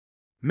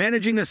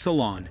Managing a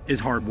salon is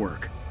hard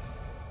work.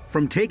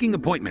 From taking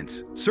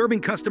appointments,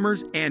 serving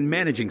customers, and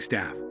managing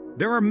staff,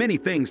 there are many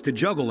things to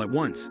juggle at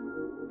once.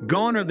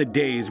 Gone are the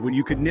days when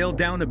you could nail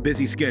down a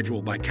busy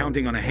schedule by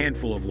counting on a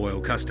handful of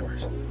loyal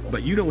customers.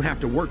 But you don't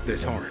have to work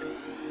this hard.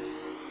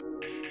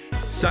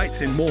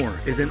 Sites&More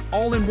is an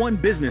all-in-one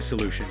business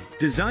solution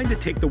designed to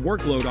take the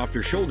workload off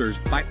your shoulders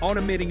by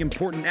automating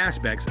important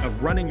aspects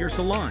of running your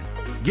salon.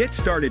 Get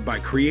started by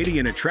creating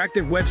an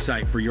attractive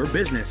website for your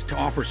business to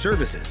offer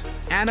services.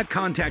 Add a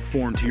contact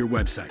form to your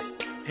website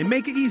and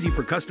make it easy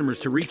for customers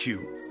to reach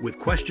you with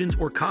questions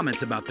or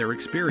comments about their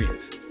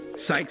experience.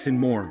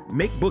 Sites&More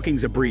make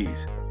bookings a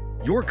breeze.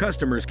 Your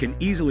customers can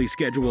easily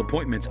schedule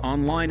appointments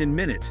online in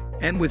minutes,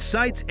 and with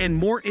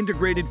Sites&More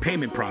integrated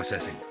payment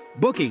processing,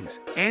 bookings,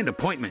 and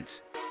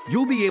appointments,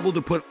 you'll be able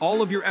to put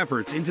all of your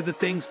efforts into the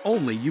things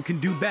only you can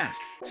do best.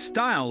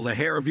 Style the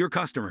hair of your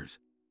customers.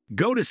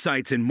 Go to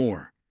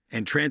Sites&More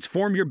and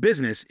transform your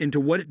business into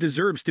what it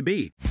deserves to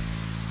be.